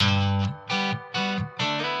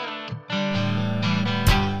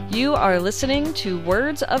You are listening to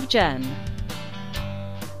Words of Jen,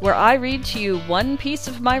 where I read to you one piece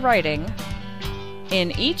of my writing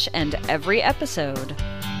in each and every episode.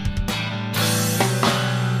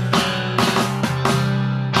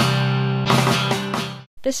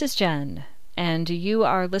 This is Jen, and you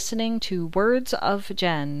are listening to Words of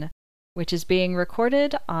Jen, which is being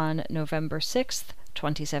recorded on November 6th,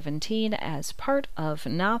 2017 as part of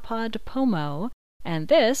Napod Pomo, and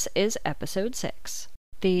this is episode 6.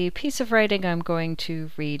 The piece of writing I'm going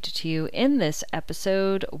to read to you in this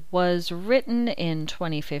episode was written in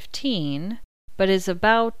 2015, but is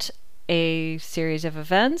about a series of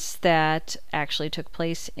events that actually took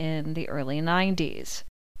place in the early 90s.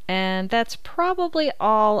 And that's probably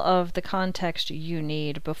all of the context you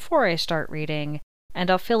need before I start reading,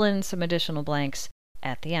 and I'll fill in some additional blanks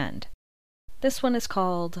at the end. This one is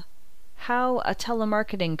called How a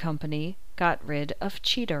Telemarketing Company Got Rid of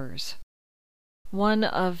Cheaters. One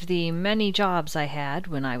of the many jobs I had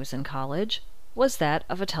when I was in college was that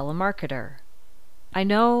of a telemarketer. I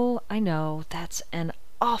know, that's an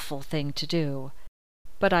awful thing to do,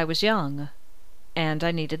 but I was young, and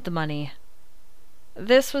I needed the money.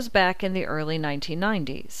 This was back in the early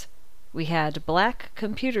 1990s. We had black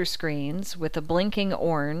computer screens with a blinking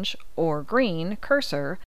orange or green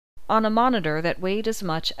cursor on a monitor that weighed as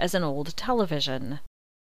much as an old television.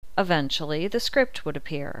 Eventually, the script would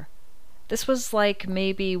appear. This was like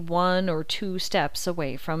maybe 1 or 2 steps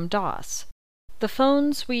away from DOS. The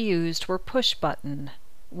phones we used were push-button,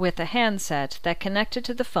 with a handset that connected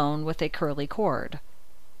to the phone with a curly cord.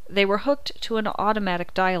 They were hooked to an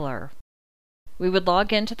automatic dialer. We would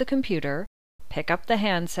log into the computer, pick up the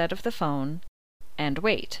handset of the phone, and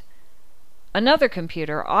wait. Another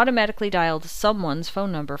computer automatically dialed someone's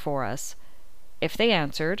phone number for us. If they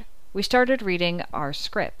answered, we started reading our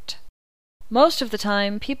script. Most of the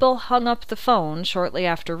time, people hung up the phone shortly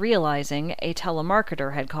after realizing a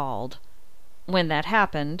telemarketer had called. When that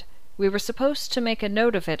happened, we were supposed to make a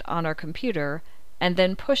note of it on our computer and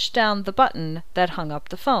then push down the button that hung up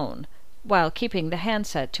the phone, while keeping the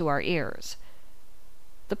handset to our ears.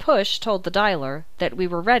 The push told the dialer that we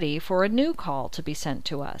were ready for a new call to be sent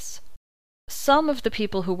to us. Some of the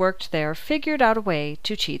people who worked there figured out a way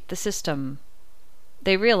to cheat the system.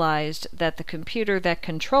 They realized that the computer that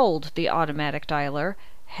controlled the automatic dialer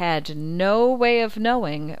had no way of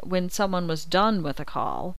knowing when someone was done with a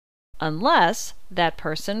call, unless that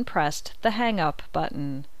person pressed the hang-up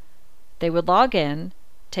button. They would log in,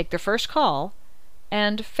 take their first call,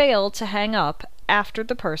 and fail to hang up after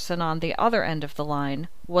the person on the other end of the line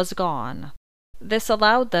was gone. This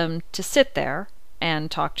allowed them to sit there and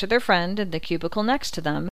talk to their friend in the cubicle next to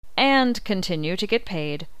them and continue to get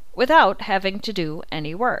paid without having to do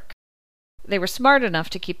any work. They were smart enough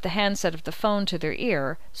to keep the handset of the phone to their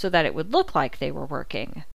ear so that it would look like they were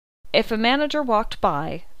working. If a manager walked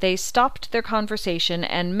by, they stopped their conversation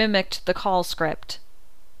and mimicked the call script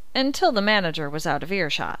until the manager was out of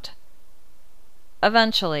earshot.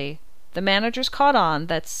 Eventually, the managers caught on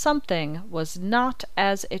that something was not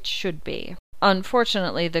as it should be.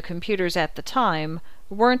 Unfortunately, the computers at the time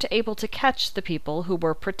weren't able to catch the people who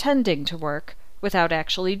were pretending to work without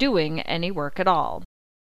actually doing any work at all.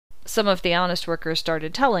 Some of the honest workers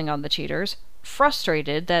started telling on the cheaters,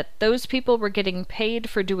 frustrated that those people were getting paid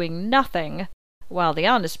for doing nothing, while the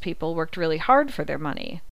honest people worked really hard for their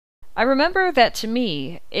money. I remember that to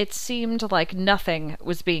me, it seemed like nothing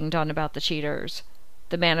was being done about the cheaters.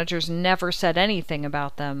 The managers never said anything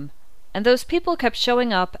about them, and those people kept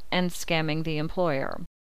showing up and scamming the employer.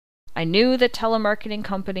 I knew that telemarketing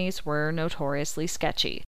companies were notoriously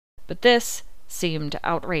sketchy, but this seemed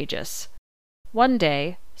outrageous. One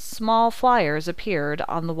day, small flyers appeared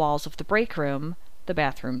on the walls of the break room, the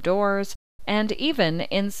bathroom doors, and even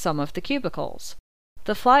in some of the cubicles.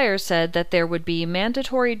 The flyers said that there would be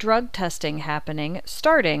mandatory drug testing happening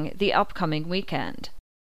starting the upcoming weekend.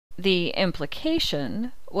 The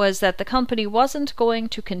implication was that the company wasn't going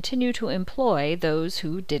to continue to employ those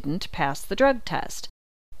who didn't pass the drug test,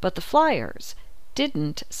 but the flyers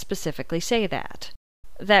didn't specifically say that.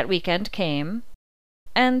 That weekend came,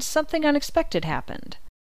 and something unexpected happened.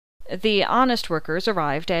 The honest workers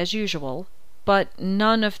arrived as usual, but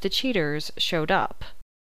none of the cheaters showed up.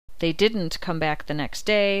 They didn't come back the next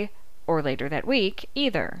day, or later that week,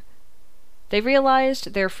 either. They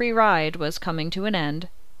realized their free ride was coming to an end,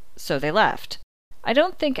 so they left. I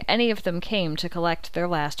don't think any of them came to collect their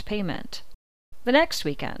last payment. The next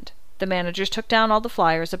weekend, the managers took down all the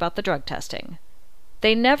flyers about the drug testing.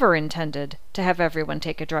 They never intended to have everyone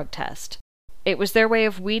take a drug test. It was their way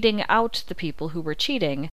of weeding out the people who were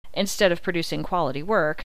cheating instead of producing quality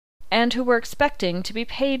work, and who were expecting to be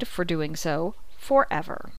paid for doing so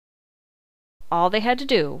forever. all they had to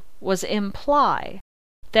do was imply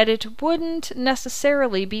that it wouldn't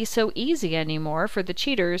necessarily be so easy anymore for the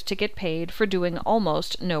cheaters to get paid for doing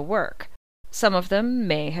almost no work. Some of them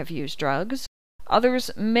may have used drugs.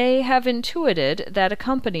 Others may have intuited that a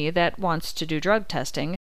company that wants to do drug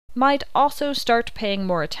testing might also start paying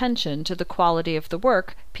more attention to the quality of the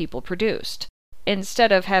work people produced.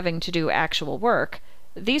 Instead of having to do actual work,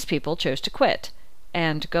 these people chose to quit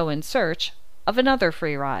and go in search of another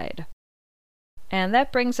free ride. And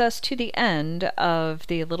that brings us to the end of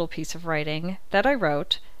the little piece of writing that I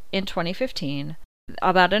wrote in 2015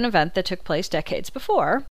 about an event that took place decades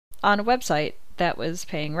before on a website that was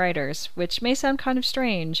paying writers, which may sound kind of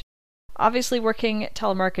strange. Obviously, working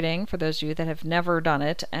telemarketing, for those of you that have never done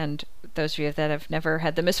it, and those of you that have never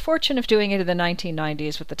had the misfortune of doing it in the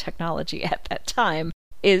 1990s with the technology at that time,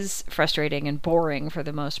 is frustrating and boring for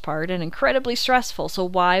the most part, and incredibly stressful, so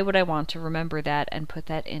why would I want to remember that and put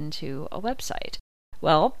that into a website?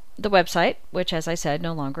 Well, the website, which as I said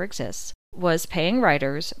no longer exists, was paying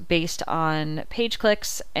writers based on page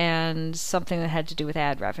clicks and something that had to do with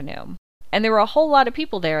ad revenue. And there were a whole lot of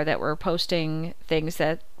people there that were posting things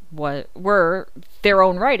that were their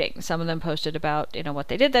own writing. Some of them posted about, what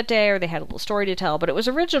they did that day, or they had a little story to tell, but it was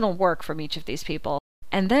original work from each of these people.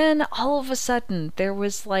 And then, all of a sudden, there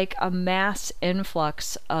was like a mass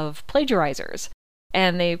influx of plagiarizers.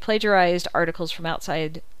 And they plagiarized articles from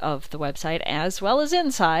outside of the website as well as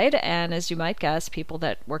inside. And as you might guess, people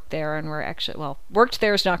that worked there and were actually, worked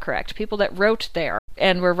there is not correct. People that wrote there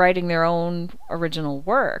and were writing their own original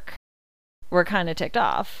work were kind of ticked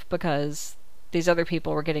off because these other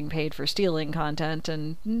people were getting paid for stealing content,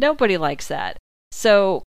 and nobody likes that.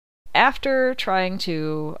 So, after trying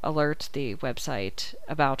to alert the website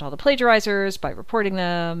about all the plagiarizers by reporting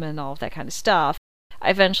them and all of that kind of stuff, I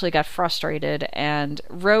eventually got frustrated and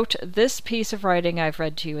wrote this piece of writing I've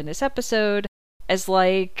read to you in this episode as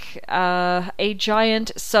like a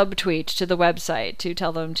giant subtweet to the website to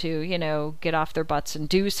tell them to, get off their butts and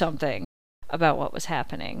do something about what was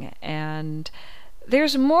happening. And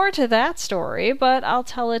there's more to that story, but I'll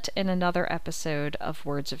tell it in another episode of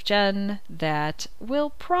Words of Jen that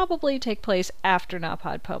will probably take place after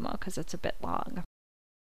NaPodPoMo because it's a bit long.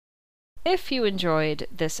 If you enjoyed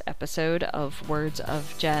this episode of Words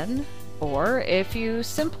of Jen, or if you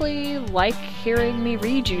simply like hearing me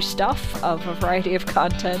read you stuff of a variety of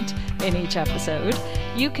content in each episode,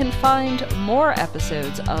 you can find more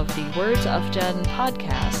episodes of the Words of Jen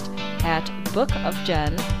podcast at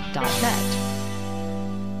bookofjen.net.